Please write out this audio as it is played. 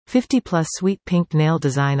50 plus sweet pink nail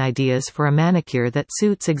design ideas for a manicure that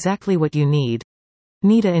suits exactly what you need.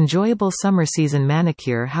 Need a enjoyable summer season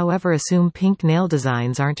manicure, however assume pink nail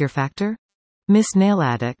designs aren't your factor? Miss Nail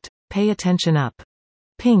Addict, pay attention up.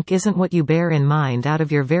 Pink isn't what you bear in mind out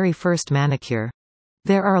of your very first manicure.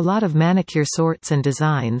 There are a lot of manicure sorts and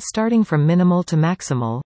designs starting from minimal to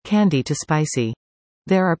maximal, candy to spicy.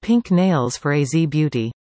 There are pink nails for AZ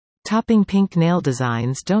beauty. Topping pink nail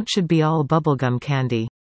designs should be all bubblegum candy.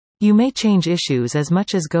 You may change issues as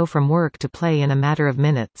much as go from work to play in a matter of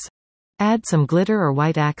minutes. Add some glitter or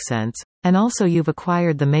white accents, and also you've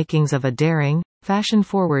acquired the makings of a daring,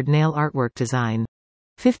 fashion-forward nail artwork design.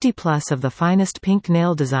 50 plus of the finest pink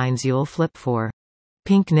nail designs you'll flip for.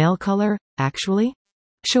 Pink nail color, actually?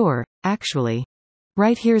 Sure, actually.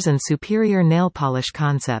 Right, here's an superior nail polish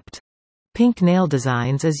concept. Pink nail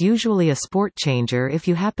designs is usually a sport changer if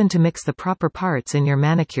you happen to mix the proper parts in your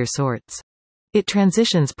manicure sorts. It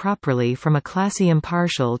transitions properly from a classy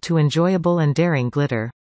impartial to enjoyable and daring glitter.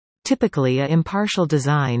 Typically a impartial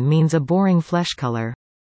design means a boring flesh color.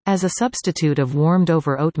 As a substitute of warmed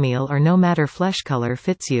over oatmeal or no matter flesh color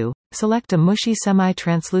fits you, select a mushy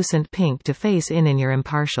semi-translucent pink to face in your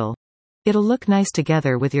impartial. It'll look nice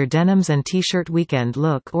together with your denims and t-shirt weekend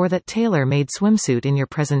look or that tailor-made swimsuit in your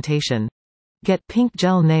presentation. Get pink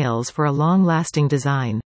gel nails for a long-lasting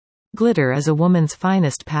design. Glitter is a woman's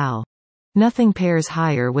finest pal. Nothing pairs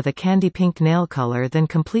higher with a candy pink nail color than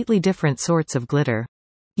completely different sorts of glitter.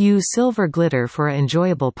 Use silver glitter for a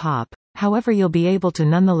enjoyable pop, however you'll be able to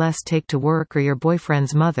nonetheless take to work or your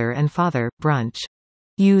boyfriend's mother and father brunch.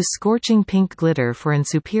 Use scorching pink glitter for an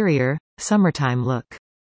superior, summertime look.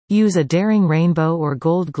 Use a daring rainbow or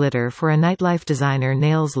gold glitter for a nightlife designer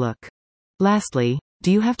nails look. Lastly,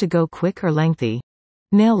 do you have to go quick or lengthy?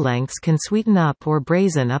 Nail lengths can sweeten up or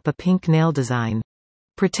brazen up a pink nail design.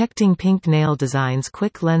 Protecting pink nail designs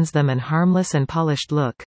quick lends them an harmless and polished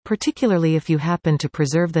look, particularly if you happen to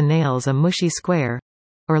preserve the nails a mushy square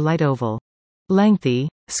or light oval. Lengthy,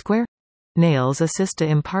 square nails assist a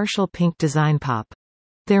impartial pink design pop.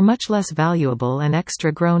 They're much less valuable and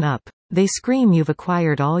extra grown up. They scream you've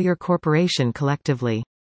acquired all your corporation collectively.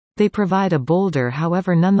 They provide a bolder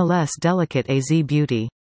however nonetheless delicate AZ beauty.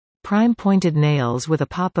 Prime pointed nails with a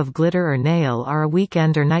pop of glitter or nail are a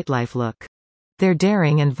weekend or nightlife look. They're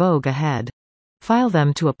daring and vogue ahead. File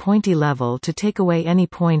them to a pointy level to take away any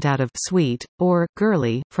point out of sweet or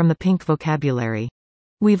girly from the pink vocabulary.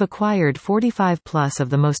 We've acquired 45 plus of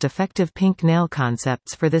the most effective pink nail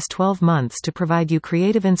concepts for this 12 months to provide you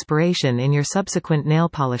creative inspiration in your subsequent nail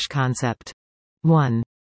polish concept. 1.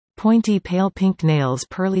 Pointy pale pink nails,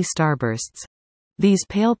 pearly starbursts. These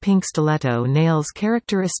pale pink stiletto nails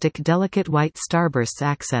characteristic delicate white starbursts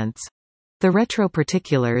accents. The retro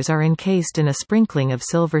particulars are encased in a sprinkling of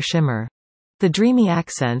silver shimmer. The dreamy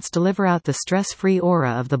accents deliver out the stress-free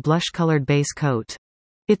aura of the blush-colored base coat.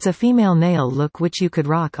 It's a female nail look which you could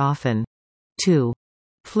rock often. 2.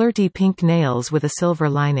 Flirty pink nails with a silver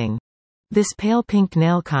lining. This pale pink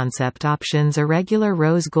nail concept options irregular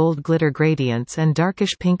rose gold glitter gradients and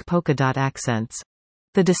darkish pink polka dot accents.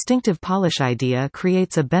 The distinctive polish idea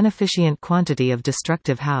creates a beneficent quantity of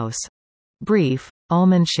destructive house. Brief,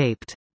 almond-shaped.